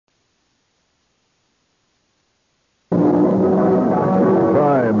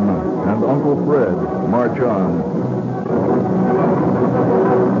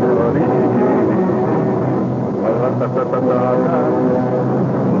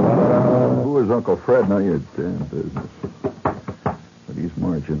Who is Uncle Fred? Now your damn business. But he's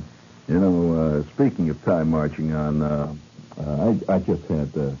marching. You know, speaking of time marching on, I just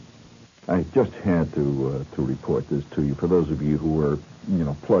had to report this to you. For those of you who are,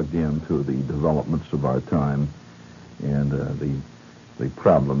 plugged into the developments of our time and the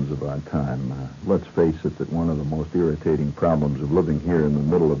problems of our time. Let's face it, that one of the most irritating problems of living here in the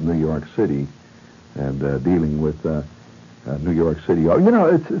middle of New York City and dealing with New York City.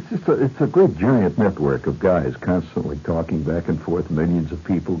 It's a great giant network of guys constantly talking back and forth, millions of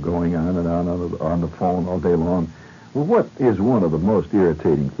people going on and on the phone all day long. Well, what is one of the most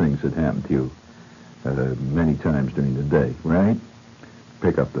irritating things that happened to you many times during the day, right?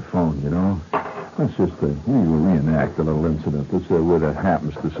 Pick up the phone, Let's just reenact a little incident. This what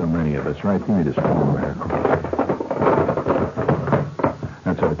happens to so many of us, right? Give me this phone there.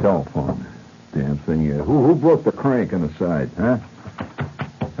 That's our telephone. Damn thing. Who broke the crank on the side, huh?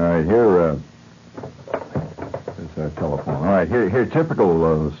 All right, here. That's our telephone. All right, here,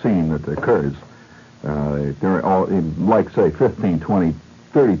 typical scene that occurs. They're all, say, 15, 20,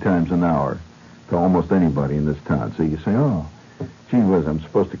 30 times an hour to almost anybody in this town. So you say, oh, gee whiz, I'm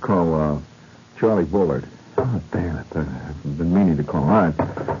supposed to call Charlie Bullard. Oh, damn it. I've been meaning to call. All right,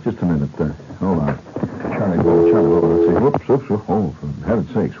 just a minute. Hold on. Charlie Bullard. Let's see. Whoops. Oh, for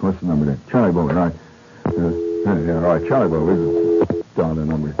heaven's sakes, what's the number there? Charlie Bullard. All right. All right, Charlie Bullard. Down the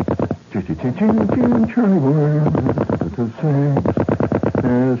number. Charlie Bullard.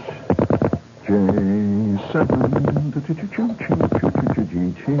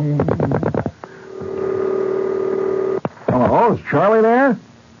 Hello, is Charlie there?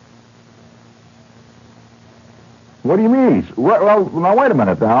 What do you mean? Well, now, wait a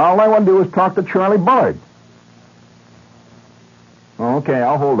minute. Now, all I want to do is talk to Charlie Bullard. Okay,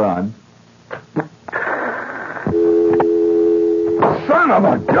 I'll hold on. Son of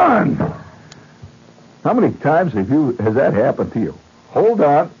a gun! How many times has that happened to you? Hold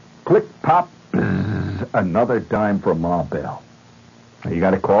on. Click, pop, bzz, another dime for Ma Bell. Now, you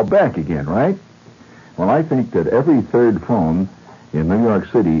got to call back again, right? Well, I think that every third phone in New York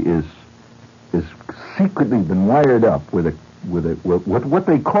City is secretly been wired up with what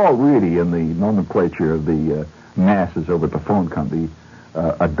they call really in the nomenclature of the masses over at the phone company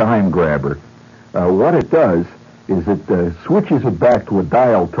a dime grabber. What it does is it switches it back to a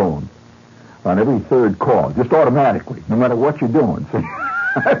dial tone on every third call, just automatically, no matter what you're doing. So,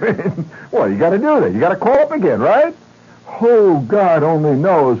 you got to do that. You got to call up again, right? Oh, God only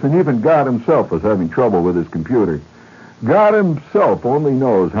knows, and even God himself is having trouble with his computer. God himself only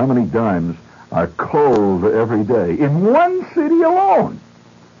knows how many dimes are culled every day in one city alone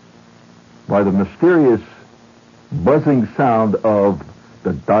by the mysterious buzzing sound of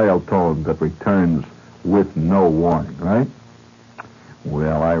the dial tone that returns with no warning, right?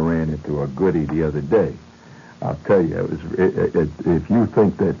 Well, I ran into a goodie the other day. I'll tell you, if you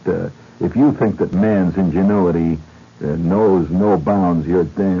think that man's ingenuity knows no bounds, you're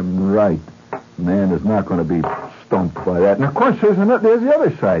damn right. Man is not going to be stumped by that. And of course, there's the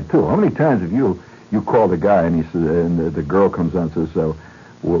other side too. How many times have you call the guy and he says, and the girl comes on and says,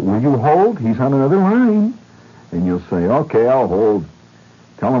 will you hold? He's on another line, and you'll say, okay, I'll hold.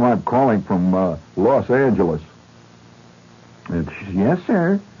 Tell him I'm calling from Los Angeles. And she says, yes,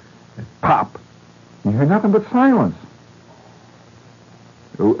 sir. And pop. You hear nothing but silence.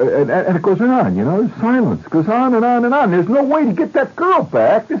 And it goes on, silence. Goes on and on and on. There's no way to get that girl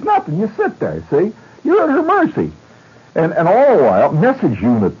back. There's nothing. You sit there, see? You're at her mercy. And all the while, message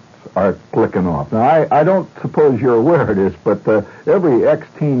units are clicking off. Now, I don't suppose you're aware of this, but every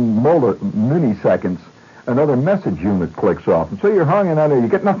milliseconds, another message unit clicks off. And so you're hanging on there. You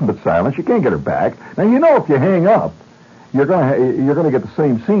get nothing but silence. You can't get her back. Now, if you hang up, you're going to get the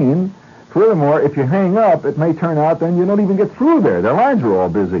same scene. Furthermore, if you hang up, it may turn out then you don't even get through there. Their lines are all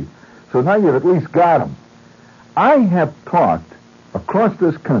busy. So now you've at least got them. I have talked across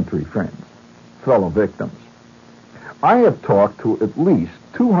this country, friends, fellow victims. I have talked to at least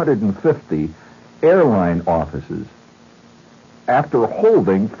 250 airline offices after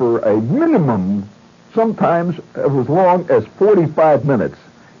holding for a minimum, sometimes as long as 45 minutes.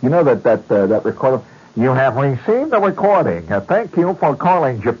 You know that recorder? You have received a recording. Thank you for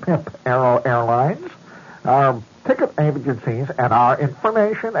calling Japimp Airlines. Our ticket agencies and our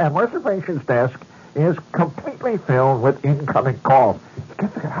information and reservations desk is completely filled with incoming calls. You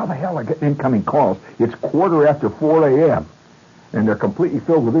can't figure out how the hell I get incoming calls. It's 4:15 a.m., and they're completely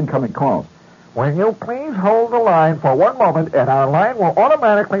filled with incoming calls. Will you please hold the line for one moment, and our line will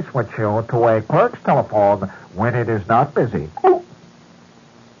automatically switch you to a clerk's telephone when it is not busy. Oh!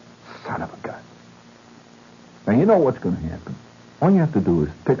 Son of a gun. Now, you know what's going to happen. All you have to do is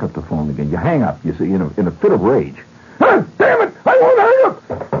pick up the phone again. You hang up, you see, in a fit of rage. Ah, damn it! I won't hang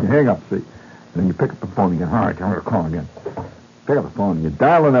up! You hang up, see. And then you pick up the phone again. All right, I'm going to call again. Pick up the phone and you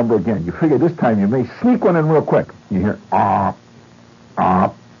dial the number again. You figure this time you may sneak one in real quick. You hear,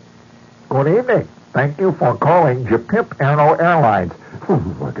 Good evening. Thank you for calling Japip Aero Airlines.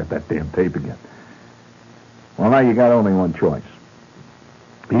 Whew, I got that damn tape again. Well, now you got only one choice.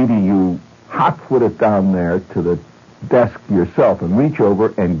 Either you hot-foot it down there to the desk yourself and reach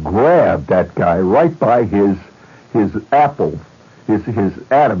over and grab that guy right by his apple, his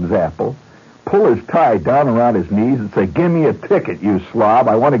Adam's apple, pull his tie down around his knees and say, give me a ticket, you slob.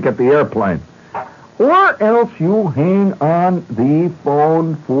 I want to get the airplane. Or else you hang on the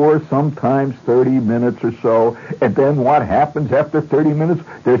phone for sometimes 30 minutes or so, and then what happens after 30 minutes?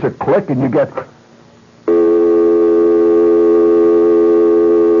 There's a click and you get...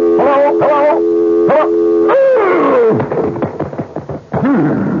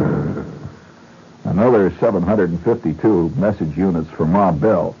 Another 752 message units for Ma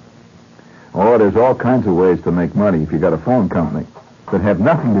Bell. Oh, there's all kinds of ways to make money if you got a phone company that have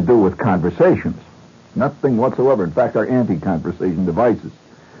nothing to do with conversations. Nothing whatsoever. In fact, are anti-conversation devices.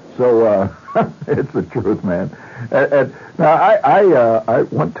 So, it's the truth, man. Now, I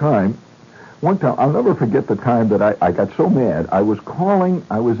one time, I'll never forget the time that I got so mad. I was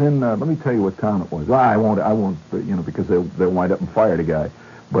in, let me tell you what town it was. I won't, because they'll wind up and fire the guy.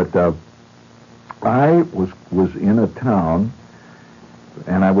 But, I was in a town,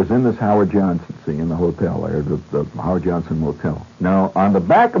 and I was in this Howard Johnson, in the hotel there, the Howard Johnson Motel. Now, on the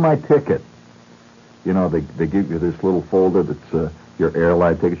back of my ticket, they give you this little folder that's your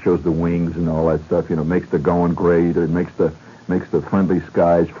airline ticket, shows the wings and all that stuff, makes the going great, it makes the friendly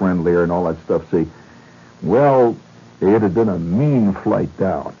skies friendlier and all that stuff, see. Well, it had been a mean flight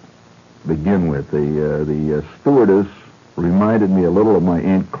down to begin with. The stewardess reminded me a little of my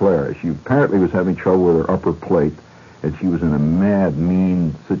Aunt Clara. She apparently was having trouble with her upper plate, and she was in a mad,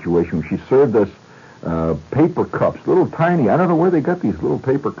 mean situation. She served us paper cups, little tiny. I don't know where they got these little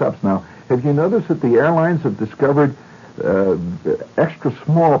paper cups. Now, have you noticed that the airlines have discovered extra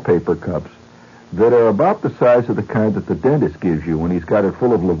small paper cups that are about the size of the kind that the dentist gives you when he's got it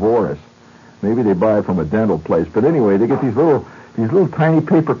full of Livorus? Maybe they buy it from a dental place. But anyway, they get these little tiny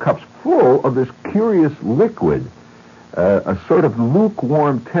paper cups full of this curious liquid. A sort of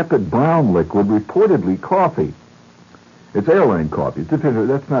lukewarm, tepid brown liquid, reportedly coffee. It's airline coffee.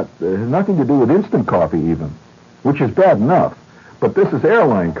 That's not, it has nothing to do with instant coffee even, which is bad enough. But this is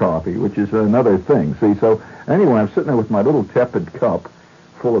airline coffee, which is another thing. See, so anyway, I'm sitting there with my little tepid cup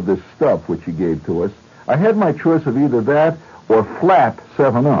full of this stuff which he gave to us. I had my choice of either that or flat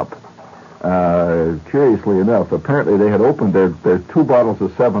 7-Up. Curiously enough, apparently they had opened their 2 bottles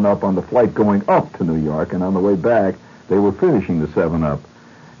of 7-Up on the flight going up to New York, and on the way back, they were finishing the 7-Up.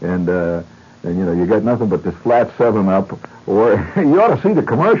 And you got nothing but this flat 7-Up, or you ought to see the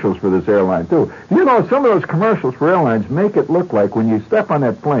commercials for this airline, too. Some of those commercials for airlines make it look like when you step on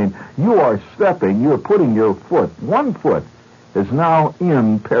that plane, you're putting your foot, one foot, is now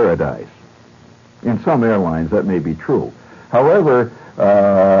in paradise. In some airlines, that may be true. However,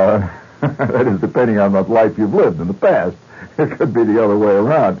 that is depending on the life you've lived in the past. It could be the other way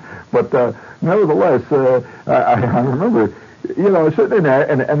around. But nevertheless, I remember, sitting in there,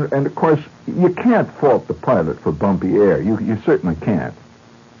 and of course, you can't fault the pilot for bumpy air. You certainly can't.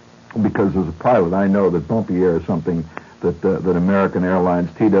 Because as a pilot, I know that bumpy air is something that American Airlines,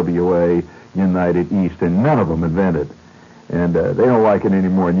 TWA, United, Eastern, none of them invented. And they don't like it any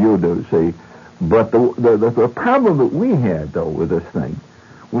more than you do, see. But the problem that we had, though, with this thing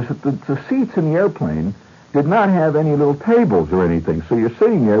was that the seats in the airplane did not have any little tables or anything. So you're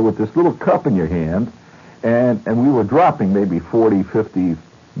sitting there with this little cup in your hand, and we were dropping maybe 40, 50,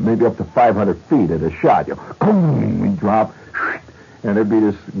 maybe up to 500 feet at a shot. We drop, and there'd be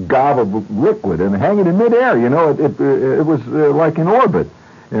this gob of liquid and hanging in midair. It was like in orbit,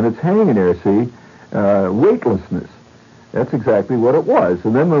 and it's hanging there, see, weightlessness. That's exactly what it was.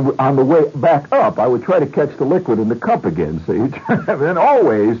 And then on the way back up, I would try to catch the liquid in the cup again, see. And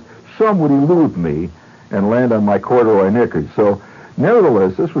always, some would elude me and land on my corduroy knickers. So,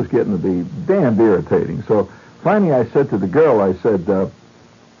 nevertheless, this was getting to be damned irritating. So, finally I said to the girl, I said,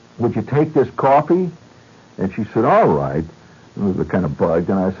 would you take this coffee? And she said, all right. It was kind of bugged.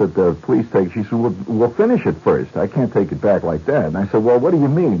 And I said, please take it. She said, we'll finish it first. I can't take it back like that. And I said, well, what do you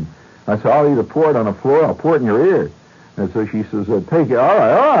mean? I said, I'll either pour it on the floor or I'll pour it in your ear. And so she says, take it. All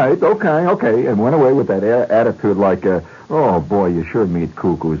right, okay. And went away with that attitude like, oh, boy, you sure meet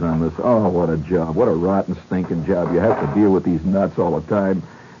cuckoos on this. Oh, what a job. What a rotten, stinking job. You have to deal with these nuts all the time.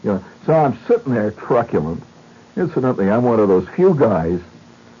 So I'm sitting there truculent, Incidentally, I'm one of those few guys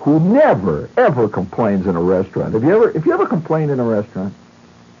who never, ever complains in a restaurant. If you ever complained in a restaurant?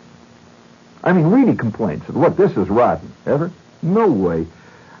 I mean, really complains. Look, this is rotten. Ever? No way.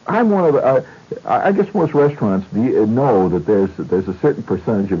 I'm one of the... I guess most restaurants know that there's a certain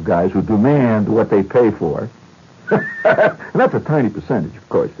percentage of guys who demand what they pay for. And that's a tiny percentage, of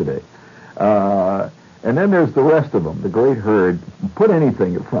course, today. And then there's the rest of them, the great herd. Put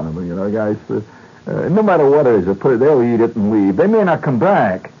anything in front of them, guys. No matter what it is, they'll eat it and leave. They may not come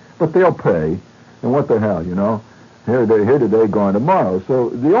back, but they'll pay. And what the hell, Here today, gone tomorrow. So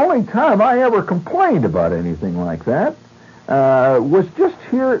the only time I ever complained about anything like that was just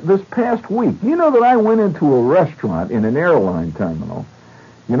here this past week. You know that I went into a restaurant in an airline terminal.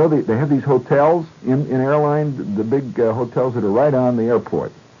 They have these hotels in airline, the big hotels that are right on the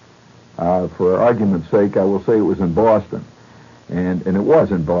airport. For argument's sake, I will say it was in Boston. And it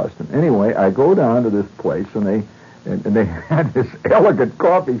was in Boston. Anyway, I go down to this place, and they had this elegant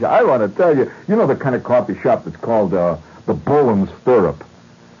coffee shop. I want to tell you, the kind of coffee shop that's called the Bull and Stirrup.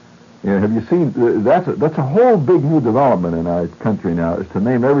 Have you seen? That's a whole big new development in our country now, is to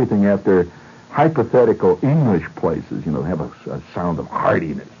name everything after hypothetical English places. Have a sound of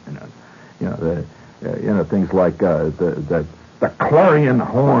heartiness. Things like the Clarion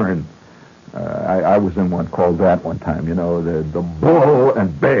Horn. I was in one called that one time. The Bull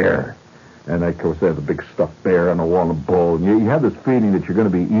and Bear. And, of course, they have a big stuffed bear on the wall and bull. And you have this feeling that you're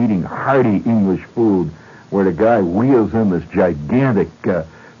going to be eating hearty English food where the guy wheels in this gigantic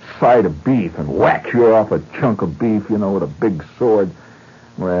side of beef and whacks you off a chunk of beef, with a big sword.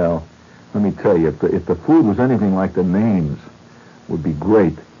 Well, let me tell you, if the food was anything like the names, it would be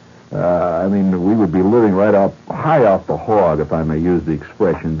great. We would be living right up high off the hog, if I may use the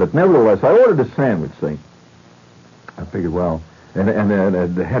expression. But nevertheless, I ordered a sandwich, see. I figured, well... And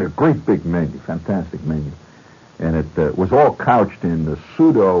they had a great big menu, fantastic menu. And it was all couched in the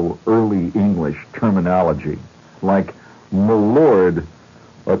pseudo-early English terminology, like, "My lord,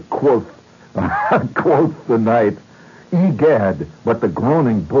 quoth the knight, egad, but the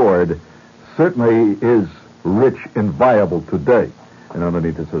groaning board certainly is rich and viable today." And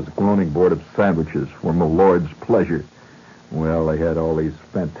underneath it says, "Groaning board of sandwiches for my lord's pleasure." Well, they had all these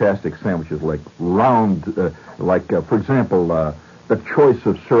fantastic sandwiches, like for example, the choice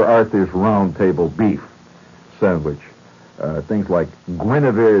of Sir Arthur's Round Table beef sandwich. Things like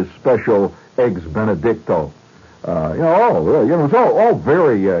Guinevere's special eggs Benedicto. It was all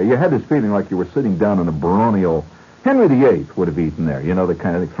very. You had this feeling like you were sitting down in a baronial. Henry VIII would have eaten there. The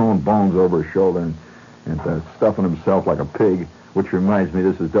kind of throwing bones over his shoulder and stuffing himself like a pig. Which reminds me,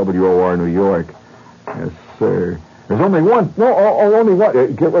 this is WOR New York. Yes, sir. There's only one. No, only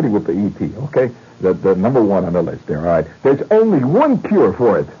one. Get ready with the ET, okay? The number one on the list there, all right? There's only one cure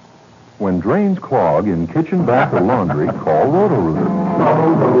for it. When drains clog in kitchen, bath, or laundry, call Roto-Rooter.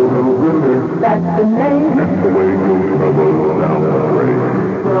 Roto-Rooter, that's the name. That's the way you'll trouble down the drain.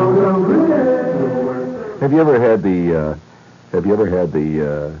 Roto-Rooter. Have you ever had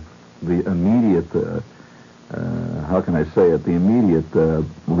the immediate... how can I say it? The immediate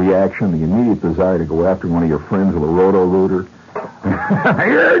reaction, the immediate desire to go after one of your friends with a Roto-Rooter.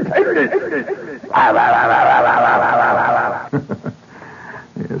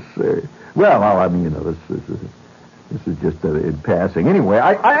 Yes, sir. Well, this is just in passing. Anyway,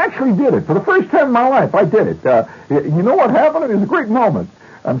 I actually did it. For the first time in my life, I did it. You know what happened? It was a great moment.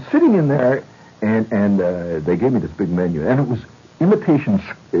 I'm sitting in there, and they gave me this big menu, and it was imitation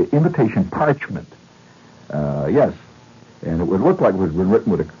parchment. Yes. And it would look like it was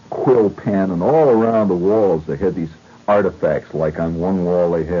written with a quill pen, and all around the walls they had these artifacts. Like on one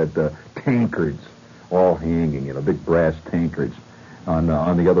wall they had tankards all hanging, big brass tankards. On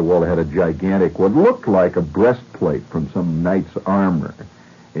the other wall they had a gigantic, what looked like a breastplate from some knight's armor.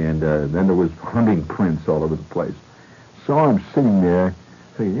 And then there was hunting prints all over the place. So I'm sitting there,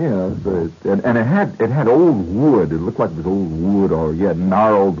 and it had old wood. It looked like it was old wood, or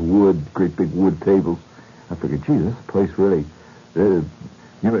gnarled wood, great big wood tables. I figured, gee, this place really,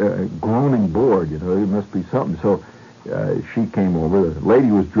 groaning board, it must be something. So she came over. The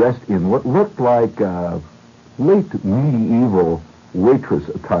lady was dressed in what looked like late medieval waitress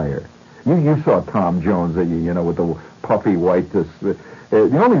attire. You saw Tom Jones, with the puffy white. The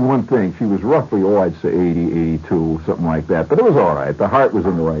only one thing, she was roughly, I'd say 80, 82, something like that. But it was all right. The heart was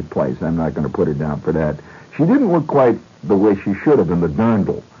in the right place. I'm not going to put her down for that. She didn't look quite the way she should have in the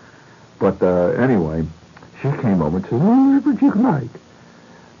dirndl. But anyway... She came over and said, "What would you like?"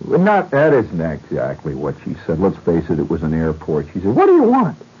 That isn't exactly what she said. Let's face it, it was an airport. She said, "What do you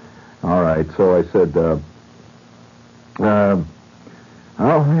want?" All right, so I said, I'll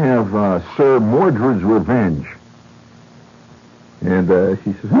have Sir Mordred's Revenge. And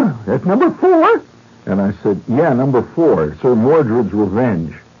she says, that's number 4? And I said, yeah, number 4, Sir Mordred's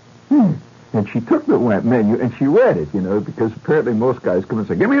Revenge. And she took the menu and she read it, because apparently most guys come and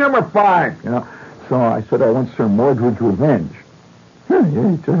say, give me number 5, So I said, I want Sir Mordred's Revenge.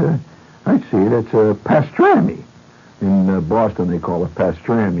 I see, that's pastrami. In Boston, they call it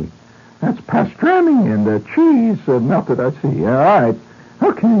pastrami. That's pastrami and cheese melted. I see. Yeah, all right.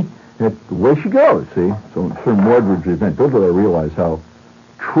 Okay. Away she goes, see? So Sir Mordred's Revenge. Little did I realize how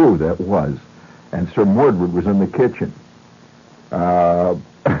true that was. And Sir Mordred was in the kitchen.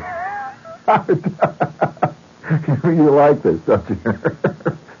 You like this, don't you?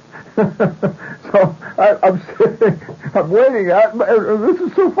 So I'm sitting, I'm waiting. This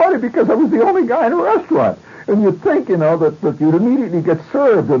is so funny because I was the only guy in a restaurant. And you'd think, that you'd immediately get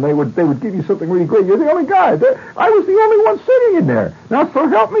served and they would give you something really great. You're the only guy. I was the only one sitting in there. Now, so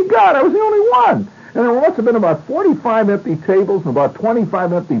help me God, I was the only one. And there must have been about 45 empty tables and about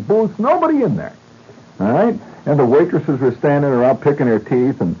 25 empty booths. Nobody in there. All right? And the waitresses were standing around picking their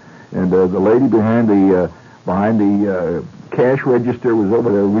teeth, and the lady behind the cash register was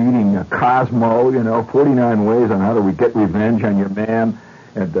over there reading Cosmo, 49 ways on how to get revenge on your man.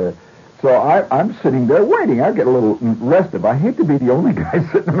 And so I'm sitting there waiting. I get a little restive. I hate to be the only guy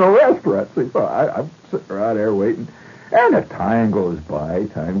sitting in a restaurant. So I'm sitting around there waiting. And the time goes by,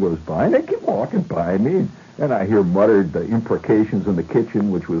 and they keep walking by me. And I hear muttered imprecations in the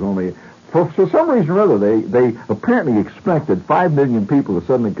kitchen, which was only... For some reason or other, they apparently expected 5 million people to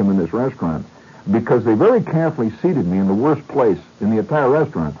suddenly come in this restaurant because they very carefully seated me in the worst place in the entire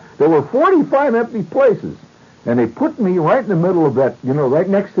restaurant. There were 45 empty places, and they put me right in the middle of that, right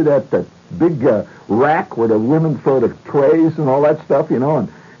next to that big rack where the women throw the trays and all that stuff, and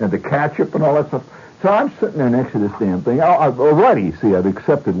the ketchup and all that stuff. So I'm sitting there next to this damn thing. I've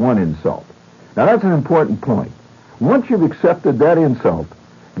accepted one insult. Now, that's an important point. Once you've accepted that insult,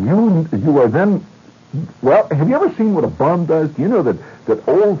 you are then, well, have you ever seen what a bum does? Do you know that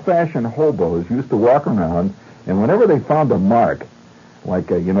old-fashioned hobos used to walk around, and whenever they found a mark, like,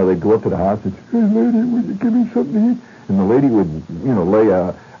 they'd go up to the house and say, hey, lady, would you give me something to eat? And the lady would, lay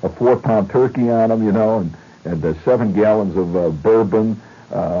a 4-pound turkey on them, and 7 gallons of bourbon,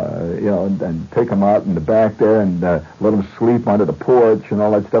 and take them out in the back there and let them sleep under the porch and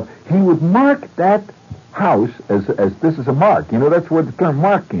all that stuff. He would mark that house as this is a mark. That's where the term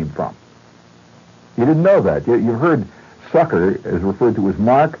mark came from. You didn't know that. You heard sucker as referred to as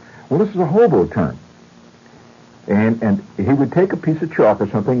mark. Well, this is a hobo term. And he would take a piece of chalk or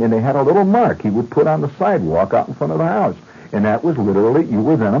something, and they had a little mark he would put on the sidewalk out in front of the house. And that was literally, you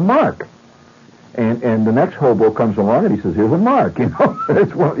were then a mark. And the next hobo comes along and he says, here's a mark,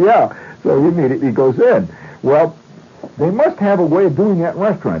 So he immediately goes in. Well, they must have a way of doing that in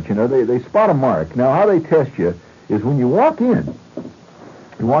restaurants, They spot a mark. Now, how they test you is when you walk in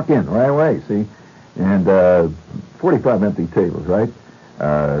right away, see? And 45 empty tables, right?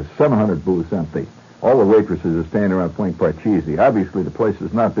 700 booths empty. All the waitresses are standing around playing parcheesi. Obviously, the place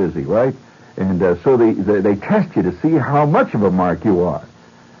is not busy, right? And so they test you to see how much of a mark you are.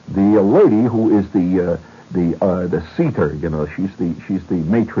 The lady who is the seater, she's the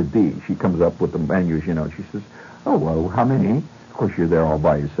maitre d'. She comes up with the menus, She says, oh, well, how many? Of course, you're there all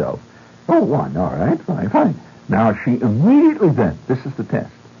by yourself. Oh, 1. All right, fine. Now, she immediately then, this is the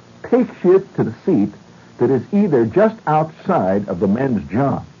test, takes you to the seat that is either just outside of the men's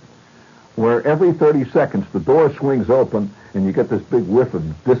john, where every 30 seconds the door swings open and you get this big whiff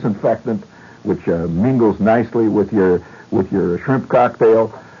of disinfectant, which mingles nicely with your shrimp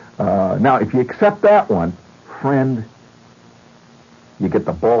cocktail. Now, if you accept that one, friend, you get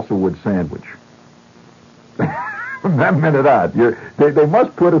the balsa wood sandwich. From that minute on, they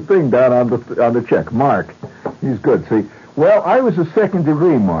must put a thing down on the check. Mark, he's good. See, well, I was a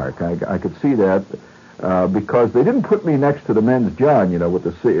second-degree mark. I could see that because they didn't put me next to the men's john, with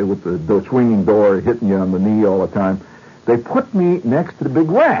the swinging door hitting you on the knee all the time. They put me next to the big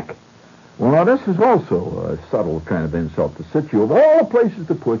rack. Well, now, this is also a subtle kind of insult to sit you. Of all the places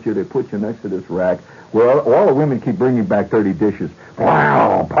to put you, they put you next to this rack where all the women keep bringing back dirty dishes.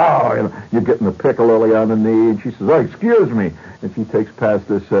 Pow, pow, you're getting the piccalilli on the knee, and she says, oh, excuse me. And she takes past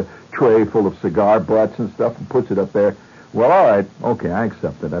this tray full of cigar butts and stuff and puts it up there. Well, all right, okay, I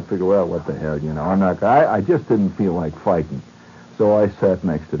accept it. I figure, well, what the hell, I just didn't feel like fighting. So I sat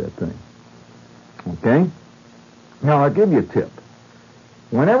next to that thing. Okay? Now, I'll give you a tip.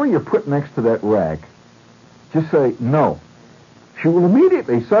 Whenever you're put next to that rack, just say no. She will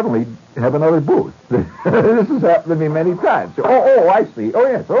immediately, suddenly, have another booth. This has happened to me many times. Oh, I see. Oh,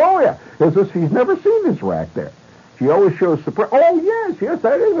 yes. As if she's never seen this rack there. She always shows surprise. Oh, yes,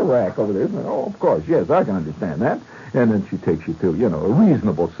 that is a rack over there, isn't it? Oh, of course, yes, I can understand that. And then she takes you to, a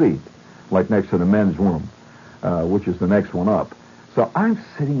reasonable seat, like next to the men's room, which is the next one up. So I'm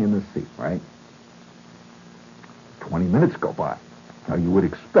sitting in the seat, right? 20 minutes go by. Now you would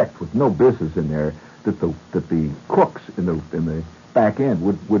expect, with no business in there, that the cooks in the back end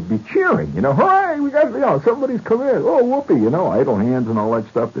would be cheering. Hooray! We got somebody's come in. Oh, whoopee! Idle hands and all that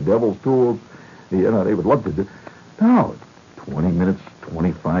stuff. The devil's tools. They would love to do. No, 20 minutes,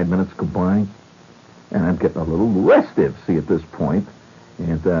 25 minutes go by, and I'm getting a little restive. See, at this point,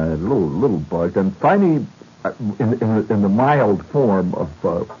 and a little bugged, and finally, in the mild form of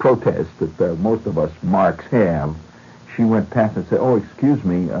protest that most of us marks have, she went past and said, "Oh, excuse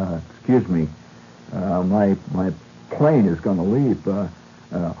me, my plane is going to leave."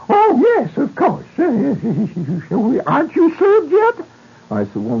 Oh, yes, of course. Aren't you served yet? I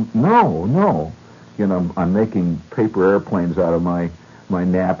said, "Well, no. I'm making paper airplanes out of my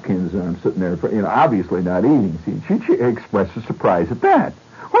napkins, and I'm sitting there, obviously not eating." She expresses surprise at that.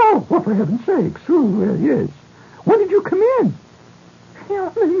 "Oh, well, for heaven's sakes, yes. When did you come in?"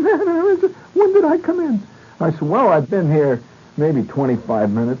 "When did I come in?" I said, "Well, I've been here maybe 25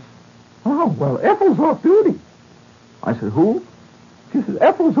 minutes. "Oh, well, Ethel's off duty." I said, "Who?" She said,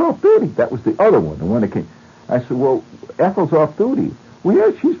 "Ethel's off duty." That was the other one, the one that came. I said, "Well, Ethel's off duty." "Well,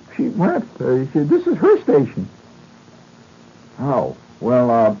 yeah, she went. This is her station." "Oh,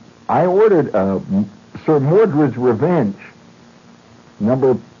 well, I ordered Sir Mordred's Revenge,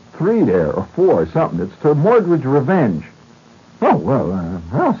 number 3 there, or 4, or something. It's Sir Mordred's Revenge." "Oh, well,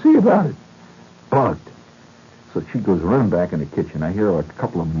 I'll see about it." Bugged. So she goes running back in the kitchen. I hear a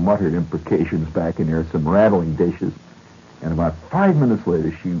couple of muttered imprecations back in there, some rattling dishes. And about 5 minutes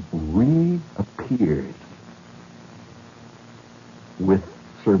later, she reappears with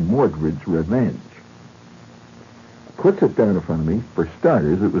Sir Mordred's Revenge. Puts it down in front of me. For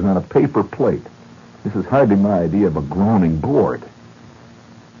starters, it was on a paper plate. This is hardly my idea of a groaning board.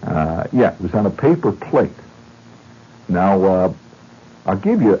 It was on a paper plate. Now, I'll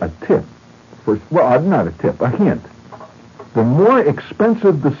give you a tip. Not a tip, a hint. The more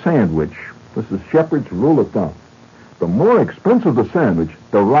expensive the sandwich, this is Shepherd's rule of thumb, the more expensive the sandwich,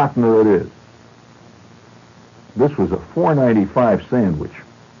 the rottener it is. This was a $4.95 sandwich.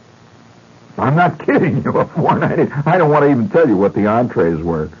 I'm not kidding you, a $4.90. I don't want to even tell you what the entrees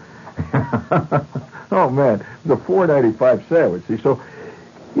were. Oh, man, the $4.95 sandwich. See, so,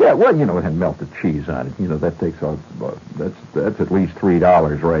 yeah, well, it had melted cheese on it. That takes that's at least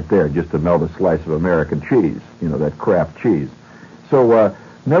 $3 right there just to melt a slice of American cheese. That Kraft cheese. So,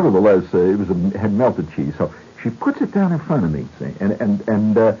 nevertheless, had melted cheese. So she puts it down in front of me, see,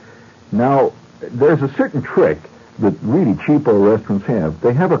 and now there's a certain trick that really cheapo restaurants have.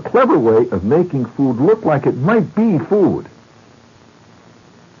 They have a clever way of making food look like it might be food.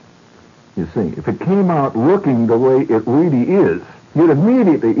 You see, if it came out looking the way it really is, you'd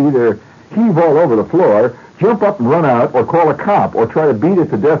immediately either heave all over the floor, jump up and run out, or call a cop, or try to beat it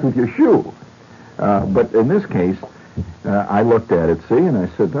to death with your shoe. But in this case, I looked at it, see, and I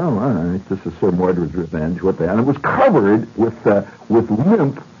said, "Oh, all right, this is Sir Mordred's Revenge." What the hell? And it was covered with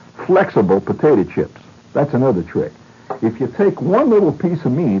limp, flexible potato chips. That's another trick. If you take one little piece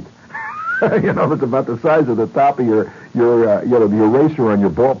of meat, that's about the size of the top of your the eraser on your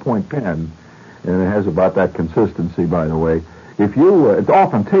ballpoint pen, and it has about that consistency, by the way. If you, it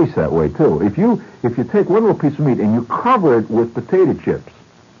often tastes that way too. If you take one little piece of meat and you cover it with potato chips.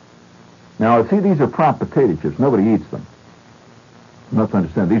 Now, see, these are prop potato chips. Nobody eats them. You must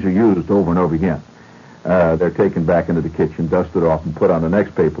understand, these are used over and over again. They're taken back into the kitchen, dusted off, and put on the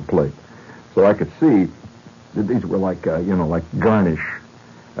next paper plate. So I could see that these were like garnish.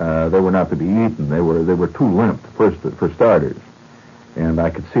 They were not to be eaten. They were too limp for starters, and I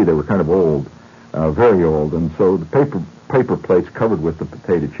could see they were kind of old, very old. And so the paper plates covered with the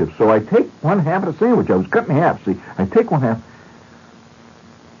potato chips. So I take one half of the sandwich. I was cut in half. See, I take one half.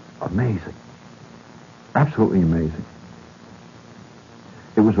 Amazing, absolutely amazing.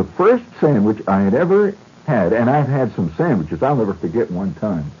 It was the first sandwich I had ever had, and I've had some sandwiches. I'll never forget one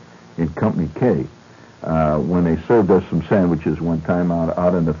time in Company K. When they served us some sandwiches one time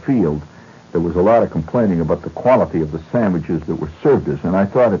out in the field, there was a lot of complaining about the quality of the sandwiches that were served us. And I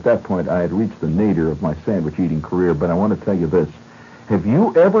thought at that point I had reached the nadir of my sandwich eating career. But I want to tell you this. Have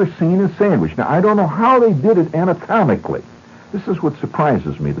you ever seen a sandwich? Now, I don't know how they did it anatomically. This is what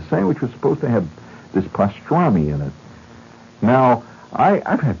surprises me. The sandwich was supposed to have this pastrami in it. Now,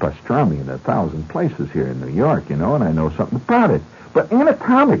 I've had pastrami in 1,000 places here in New York, and I know something about it. But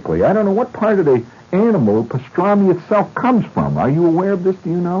anatomically, I don't know what part of the animal pastrami itself comes from. Are you aware of this? Do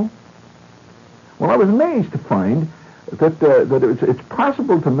you know? Well, I was amazed to find that it's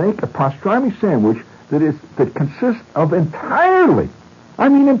possible to make a pastrami sandwich that consists of entirely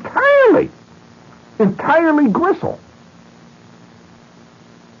gristle.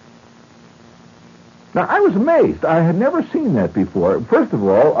 Now, I was amazed. I had never seen that before. First of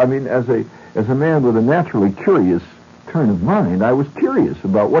all, I mean, as a man with a naturally curious turn of mind, I was curious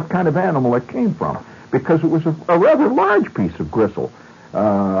about what kind of animal it came from, because it was a rather large piece of gristle.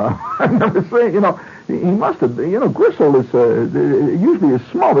 I've never seen, he must have, gristle is usually is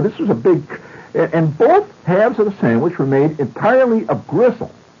small, but this was a big, and both halves of the sandwich were made entirely of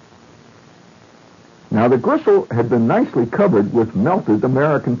gristle. Now, the gristle had been nicely covered with melted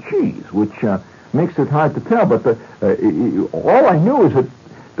American cheese, which makes it hard to tell, but all I knew is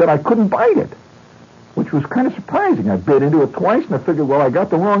that I couldn't bite it, which was kind of surprising. I bit into it twice, and I figured, well, I got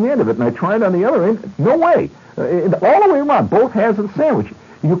the wrong end of it, and I tried on the other end. No way. All the way around, both halves of the sandwich,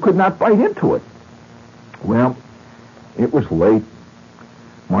 you could not bite into it. Well, it was late.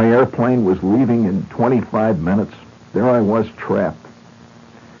 My airplane was leaving in 25 minutes. There I was, trapped.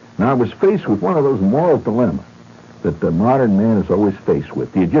 Now, I was faced with one of those moral dilemmas that the modern man is always faced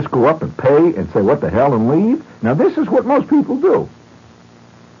with. Do you just go up and pay and say, what the hell, and leave? Now, this is what most people do.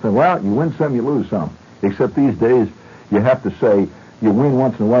 Say, well, you win some, you lose some. Except these days, you have to say, you win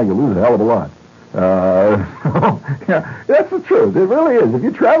once in a while, you lose a hell of a lot. Yeah, that's the truth. It really is. If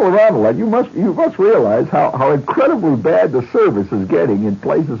you travel around a lot, you must realize how incredibly bad the service is getting in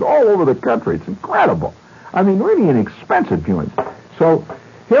places all over the country. It's incredible. I mean, really inexpensive joints. So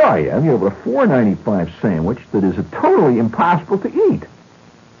here I am. You have a $4.95 sandwich that is totally impossible to eat.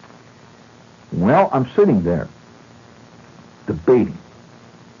 Well, I'm sitting there debating.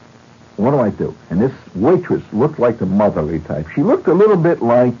 What do I do? And this waitress looked like the motherly type. She looked a little bit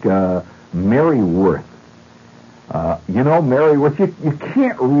like Mary Worth. Mary Worth, you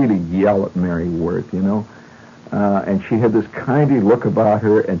can't really yell at Mary Worth, and she had this kindly look about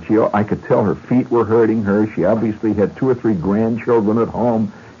her, and I could tell her feet were hurting her. She obviously had 2 or 3 grandchildren at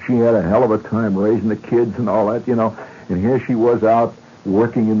home. She had a hell of a time raising the kids and all that, and here she was out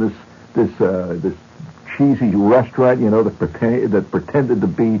working in this cheesy restaurant, that pretended to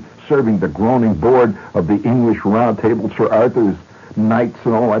be serving the groaning board of the English Round Table, Sir Arthur's Knights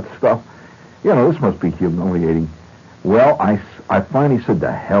and all that stuff. This must be humiliating. Well, I finally said,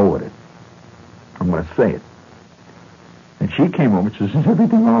 to hell with it. I'm going to say it. And she came over and says, is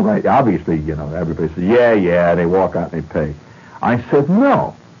everything all right? Obviously, everybody says, yeah, they walk out and they pay. I said,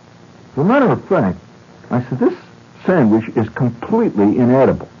 no. As a matter of fact, I said, this sandwich is completely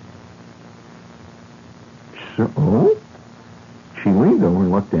inedible. She said, oh? She leaned over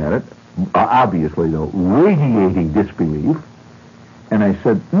and looked at it, obviously, though, radiating disbelief. And I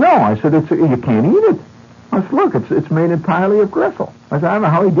said, no. I said, you can't eat it. I said, look, it's made entirely of gristle. I said, I don't know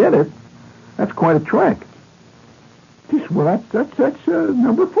how he did it. That's quite a trick. She said, well, that's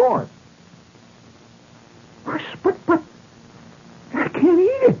number 4. I said, but I can't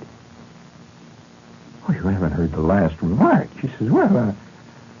eat it. Oh, you haven't heard the last remark. She says, well,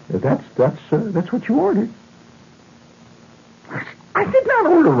 that's what you ordered. I did not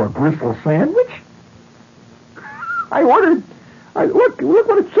order a gristle sandwich. Look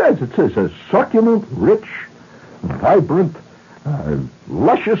what it says. It says a succulent, rich, vibrant,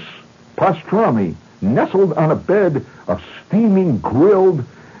 luscious pastrami nestled on a bed of steaming grilled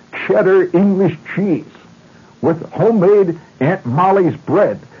cheddar English cheese with homemade Aunt Molly's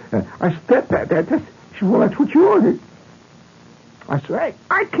bread. I said that. She said, well, that's what you ordered. I said, hey,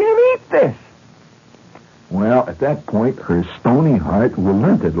 I can't eat this. Well, at that point, her stony heart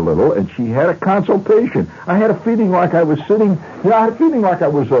relented a little, and she had a consultation. I had a feeling like I was sitting. I had a feeling like I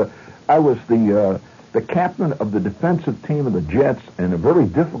was the captain of the defensive team of the Jets, and a very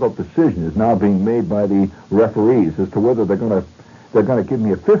difficult decision is now being made by the referees as to whether they're going to give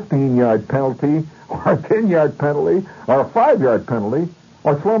me a 15-yard penalty, or a 10-yard penalty, or a 5-yard penalty,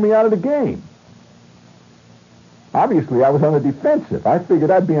 or throw me out of the game. Obviously, I was on the defensive. I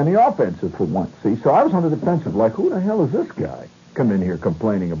figured I'd be on the offensive for once, see? So I was on the defensive, like, who the hell is this guy coming in here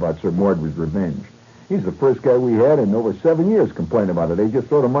complaining about Sir Mordred's revenge? He's the first guy we had in over 7 years complain about it. They just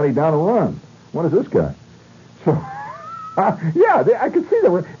throw the money down and run. What is this guy? So, I could see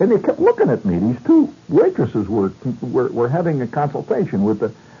that. And they kept looking at me. These 2 waitresses were having a consultation with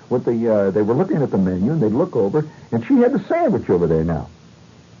they were looking at the menu, and they'd look over, and she had the sandwich over there now.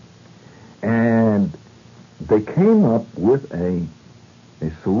 And they came up with a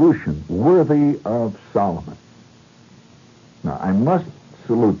solution worthy of Solomon. Now, I must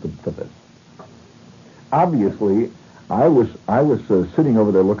salute them for this. Obviously, I was sitting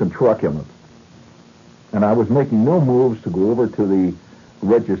over there looking truculent, and I was making no moves to go over to the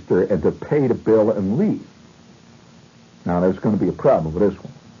register and to pay the bill and leave. Now, there's going to be a problem with this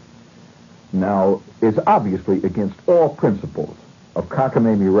one. Now, it's obviously against all principles of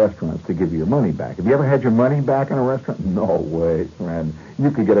cockamamie restaurants to give you your money back. Have you ever had your money back in a restaurant? No way, friend.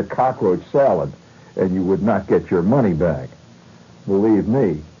 You could get a cockroach salad, and you would not get your money back. Believe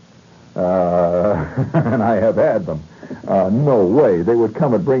me. And I have had them. No way. They would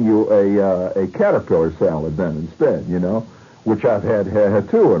come and bring you a caterpillar salad then instead, which I've had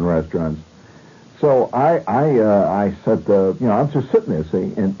too in restaurants. So I said, I'm just sitting there,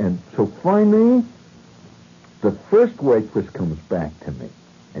 see, and so finally, the first waitress comes back to me,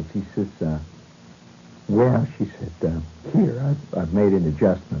 and she says, she said, here, I've made an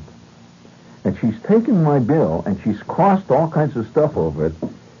adjustment. And she's taken my bill, and she's crossed all kinds of stuff over it,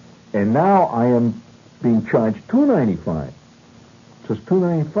 and now I am being charged $2.95. It says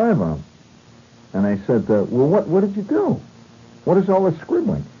 $2.95 on it. And I said, well, what did you do? What is all this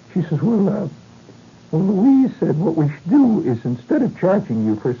scribbling? She says, well, Louise said what we should do is instead of charging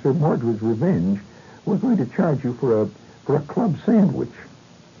you for Sir Mordred's Revenge, we're going to charge you for a club sandwich.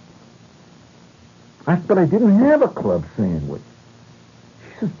 But I didn't have a club sandwich.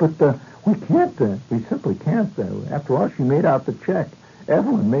 She says, but we simply can't. After all, she made out the check.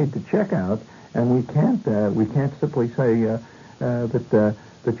 Evelyn made the check out, and we can't simply say that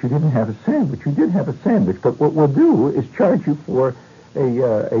you didn't have a sandwich. You did have a sandwich, but what we'll do is charge you for a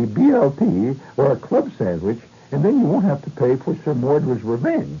BLT or a club sandwich, and then you won't have to pay for Sir Mordred's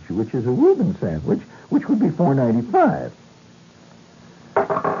Revenge, which is a Reuben sandwich, which would be $4.95.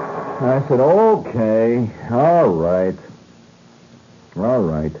 I said, okay, all right.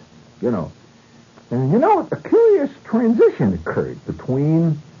 And a curious transition occurred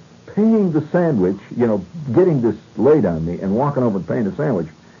between paying the sandwich, getting this laid on me, and walking over and paying the sandwich.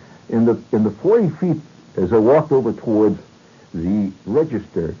 In the 40 feet as I walked over towards the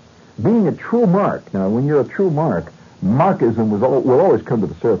register, being a true mark. Now, when you're a true mark, markism will always come to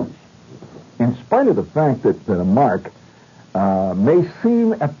the surface. In spite of the fact that a mark may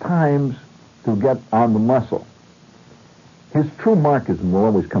seem at times to get on the muscle, his true markism will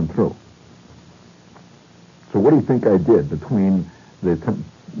always come through. So what do you think I did between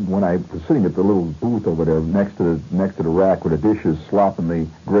when I was sitting at the little booth over there next to the rack with the dishes slopping the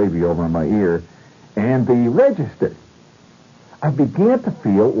gravy over on my ear and the register? I began to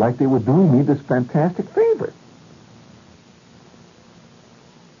feel like they were doing me this fantastic favor.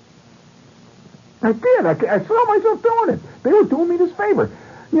 I did. I saw myself doing it. They were doing me this favor.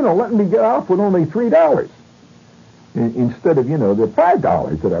 Letting me get off with only $3. Instead of, the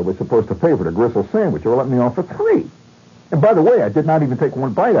 $5 that I was supposed to pay for the gristle sandwich. They were letting me off for $3. And by the way, I did not even take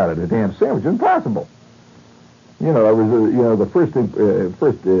one bite out of the damn sandwich. Impossible. I was, the first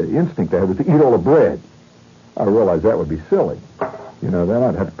instinct I had was to eat all the bread. I realized that would be silly. Then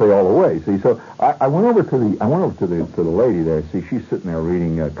I'd have to pay all the way. See, so I went over to the lady there. See, she's sitting there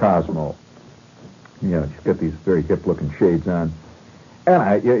reading Cosmo. She's got these very hip-looking shades on.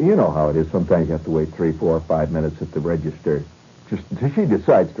 And you know how it is. Sometimes you have to wait 3, 4, 5 minutes at the register, just until she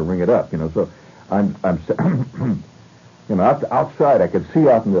decides to ring it up. So I'm outside. I could see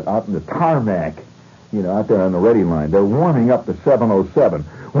out in the tarmac, out there on the ready line. They're warming up the 707.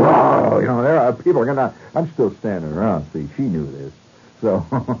 Wow, there are people I'm still standing around. See, she knew this. So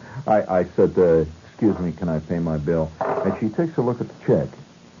I said, excuse me, can I pay my bill? And she takes a look at the check.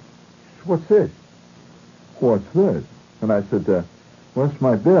 She says, what's this? What's this? And I said, what's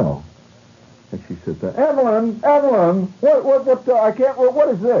my bill? And she said, Evelyn, what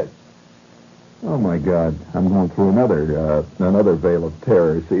is this? Oh my God, I'm going through another veil of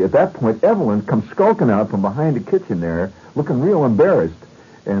terror. See, at that point, Evelyn comes skulking out from behind the kitchen there, looking real embarrassed.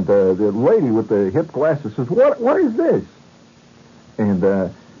 And the lady with the hip glasses says, what is this? And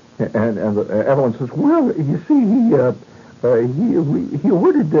Evelyn says, well, you see, he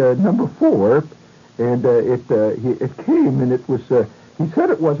ordered number 4, and it came, and it was, he said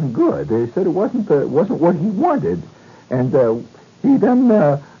it wasn't good. He said it wasn't what he wanted. And he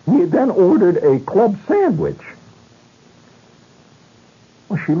then ordered a club sandwich.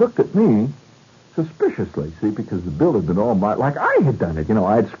 Well, she looked at me suspiciously, see, because the bill had been all marked, like I had done it.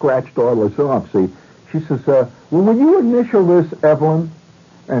 I had scratched all this off, see. She says, well, will you initial this, Evelyn?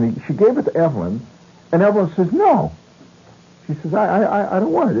 And she gave it to Evelyn, and Evelyn says, no. She says, I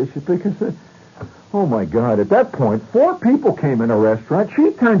don't want it. She says, because, oh, my God. At that point, 4 people came in a restaurant.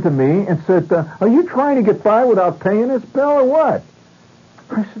 She turned to me and said, are you trying to get by without paying this bill or what?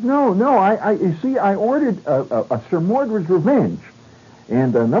 I said, no. You see, I ordered a Sir Mordred's Revenge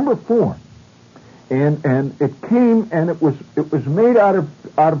and number 4. And it came, and it was made out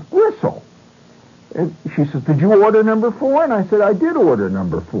of gristle. And she says, did you order number 4? And I said, I did order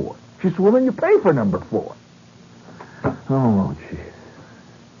number 4. She said, well, then you pay for number 4. Oh,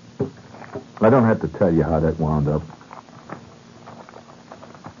 jeez. I don't have to tell you how that wound up.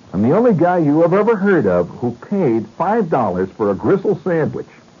 I'm the only guy you have ever heard of who paid $5 for a gristle sandwich,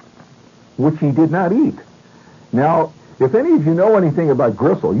 which he did not eat. Now, if any of you know anything about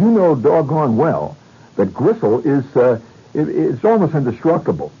gristle, you know doggone well that gristle is it's almost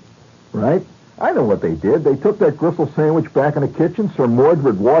indestructible, right? I know what they did. They took that gristle sandwich back in the kitchen. Sir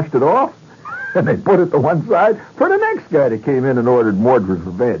Mordred washed it off, and they put it to one side for the next guy that came in and ordered Mordred's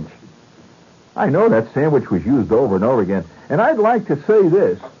revenge. I know that sandwich was used over and over again. And I'd like to say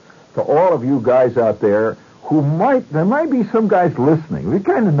this to all of you guys out there there might be some guys listening. It'd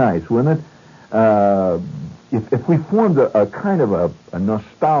be kind of nice, wouldn't it? If we formed a kind of a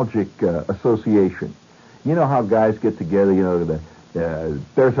nostalgic association. You know how guys get together, you know,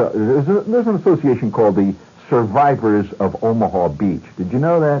 there's an association called the Survivors of Omaha Beach. Did you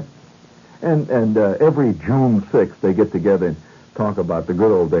know that? And every June 6th they get together and talk about the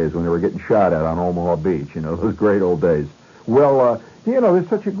good old days when they were getting shot at on Omaha Beach, you know, those great old days. Well, you know, there's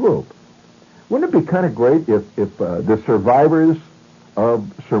such a group. Wouldn't it be kind of great if the survivors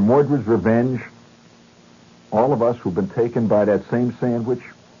of Sir Mordred's revenge, all of us who've been taken by that same sandwich,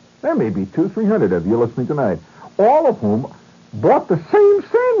 there may be 200-300 of you listening tonight, all of whom bought the same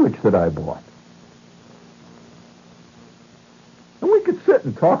sandwich that I bought. And we could sit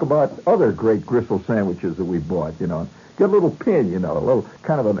and talk about other great gristle sandwiches that we bought, you know. Get a little pin, you know, a little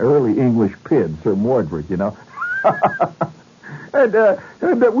kind of an early English pin, Sir Mordred, you know. and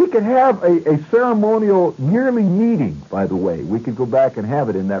we could have a ceremonial yearly meeting, by the way. We could go back and have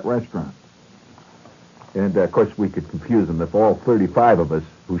it in that restaurant. And, of course, we could confuse them. If all 35 of us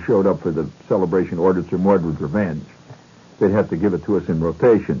who showed up for the celebration ordered Sir Mordred's revenge, they'd have to give it to us in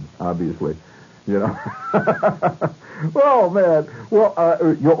rotation, obviously. You know. Oh, man.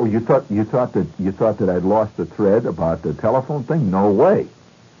 Well, you thought that I'd lost the thread about the telephone thing? No way.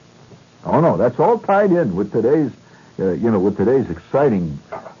 Oh, no, that's all tied in with today's, with today's exciting,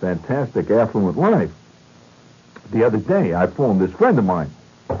 fantastic, affluent life. The other day, I phoned this friend of mine.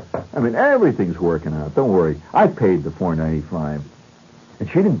 I mean, everything's working out. Don't worry. I paid the $4.95, and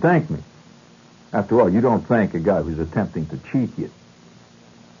she didn't thank me. After all, you don't thank a guy who's attempting to cheat you.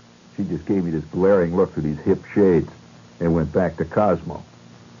 She just gave me this glaring look through these hip shades and went back to Cosmo.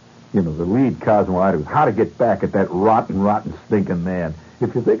 You know, the lead Cosmo item, how to get back at that rotten, stinking man.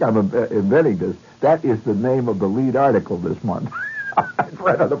 If you think I'm inventing this, that is the name of the lead article this month. It's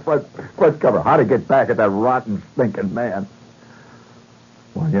right on the front cover. How to get back at that rotten, stinking man.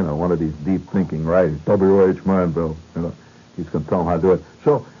 Well, you know, one of these deep-thinking writers, W.H. Manville, you know, he's going to tell them how to do it.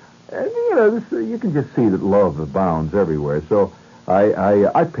 So, you know, you can just see that love abounds everywhere. So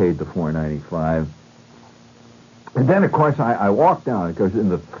I paid the $4.95. And then, of course, I walked down, because in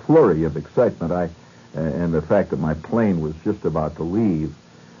the flurry of excitement, and the fact that my plane was just about to leave,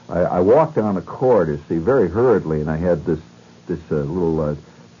 I walked down the corridor, very hurriedly, and I had this little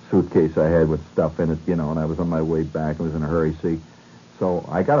suitcase I had with stuff in it, you know, and I was on my way back. I was in a hurry, see. So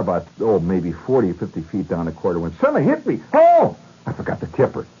I got about, maybe 40, 50 feet down the corridor when something hit me. Oh! I forgot to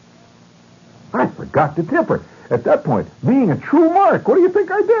tip her. At that point, being a true mark, what do you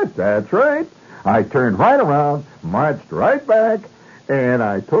think I did? That's right. I turned right around, marched right back, and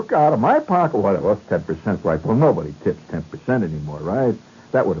I took out of my pocket, what it was, 10%. Like, well, nobody tips 10% anymore, right?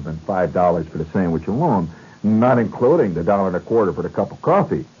 That would have been $5 for the sandwich alone, not including the $1.25 for the cup of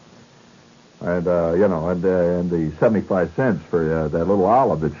coffee. And, and the 75 cents for that little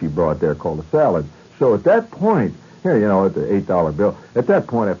olive that she brought there called a salad. So at that point, here, you know, at the $8 bill, at that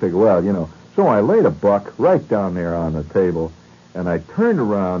point I figured, well, you know, so I laid a buck right down there on the table, and I turned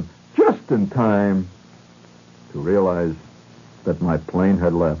around just in time to realize that my plane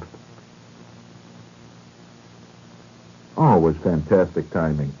had left. Oh, it was fantastic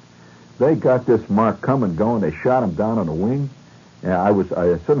timing. They got this mark coming, going. They shot him down on the wing. And I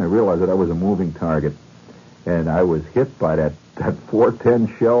suddenly realized that I was a moving target. And I was hit by that 410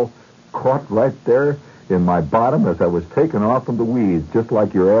 shell, caught right there in my bottom as I was taken off from the weeds, just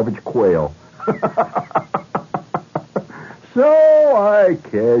like your average quail. So I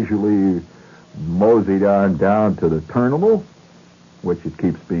casually moseyed on down to the terminal, which it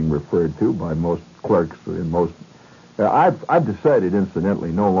keeps being referred to by most clerks in most... I've decided,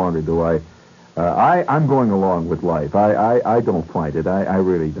 incidentally, no longer do I'm going along with life. I don't find it. I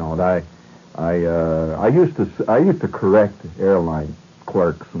really don't. I used to correct airline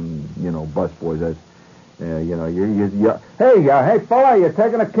clerks and, you know, busboys. Hey fella, you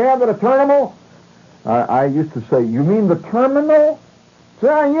taking a cab to the terminal? I used to say, you mean the terminal? Say,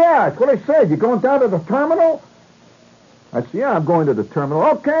 yeah, that's what I said. You going down to the terminal? I said, yeah, I'm going to the terminal.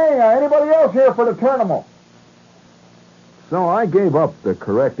 Okay, anybody else here for the terminal? So I gave up the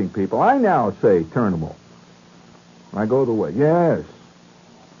correcting people. I now say turn them off. I go the way. Yes.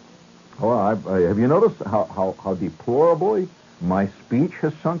 Well, have you noticed how deplorably my speech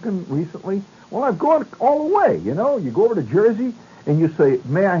has sunken recently? Well, I've gone all the way, you know. You go over to Jersey and you say,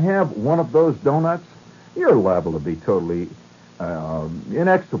 may I have one of those donuts? You're liable to be totally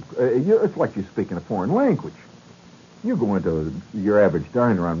inexplicable. It's like you're speaking a foreign language. You go into your average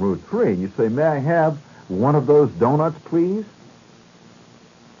diner on Route 3 and you say, may I have one of those donuts, please?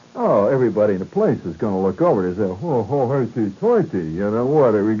 Oh, everybody in the place is going to look over and say, hoity-toity, you know,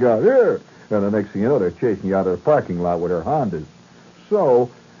 what have we got here? And the next thing you know, they're chasing you out of the parking lot with their Hondas.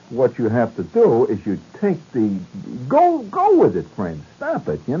 So what you have to do is you take go with it, friend. Stop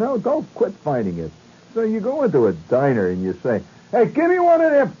it, you know, don't quit fighting it. So you go into a diner and you say, hey, give me one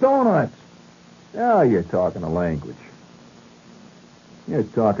of them donuts. Oh, you're talking a language. You're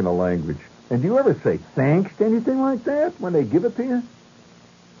talking a language. And do you ever say thanks to anything like that when they give it to you?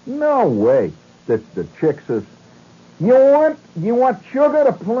 No way. The chick says, you want sugar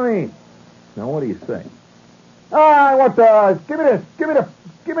to plain. Now what do you say? I want give me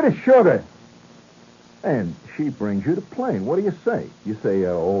the sugar. And she brings you the plain. What do you say? You say,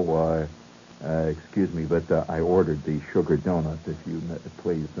 excuse me, but I ordered the sugar donut. If you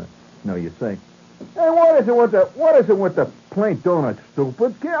please, no, you say, hey, what is it with the plain donut,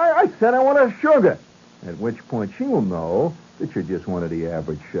 stupid? I said I want a sugar. At which point she will know that you're just one of the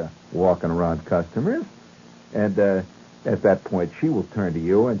average walking around customers. And at that point, she will turn to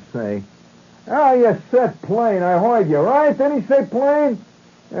you and say, oh, you said plain. I heard you, right? Didn't he say plain?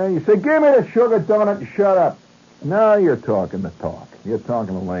 And you say, give me the sugar donut and shut up. Now you're talking the talk. You're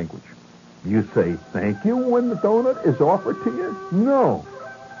talking the language. You say thank you when the donut is offered to you? No.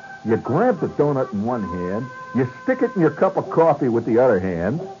 You grab the donut in one hand, you stick it in your cup of coffee with the other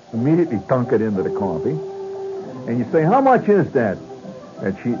hand, immediately dunk it into the coffee, and you say, how much is that?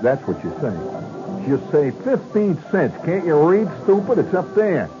 And that's what you say. She'll say, 15 cents. Can't you read, stupid? It's up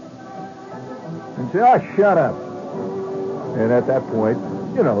there. And you say, oh, shut up. And at that point,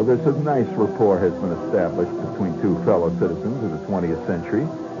 you know, there's a nice rapport has been established between two fellow citizens of the 20th century,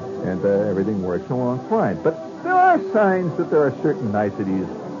 and everything works along fine. But there are signs that there are certain niceties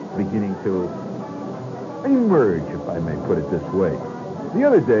beginning to emerge, if I may put it this way. The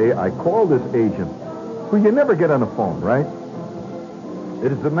other day, I called this agent, who you never get on the phone, right?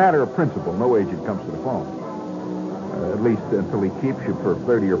 It is a matter of principle. No agent comes to the phone, at least until he keeps you for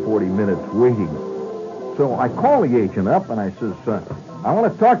 30 or 40 minutes waiting. So I call the agent up, and I says, I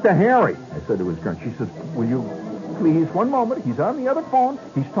want to talk to Harry. I said to his girl. She says, will you please, one moment. He's on the other phone.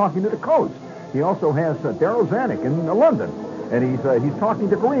 He's talking to the coast. He also has Darrow Zanuck in London, and he's talking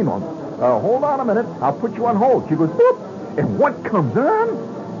to Carino. Hold on a minute. I'll put you on hold. She goes, boop, and what comes on?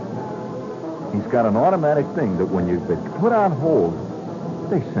 He's got an automatic thing that when you've been put on hold,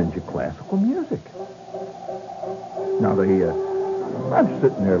 they send you classical music. Now, I'm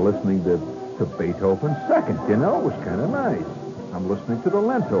sitting there listening to Beethoven's Second. You know, it was kind of nice. I'm listening to the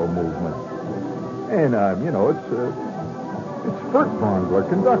Lento movement. And, you know, it's Furtwängler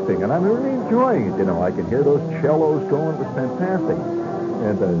conducting, and I'm really enjoying it. You know, I can hear those cellos going. It was fantastic.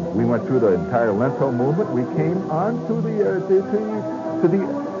 And we went through the entire Lento movement. We came on to the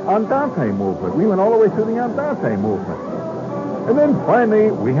Andante movement. We went all the way through the Andante movement. And then finally,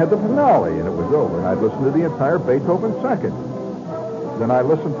 we had the finale, and it was over. And I'd listened to the entire Beethoven Second. Then I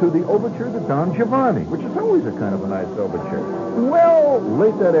listened to the overture to Don Giovanni, which is always a kind of a nice overture. Well,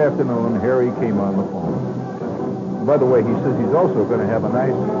 late that afternoon, Harry came on the phone. By the way, he says he's also going to have a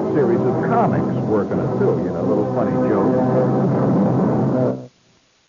nice series of comics working it, too. You know, little funny jokes.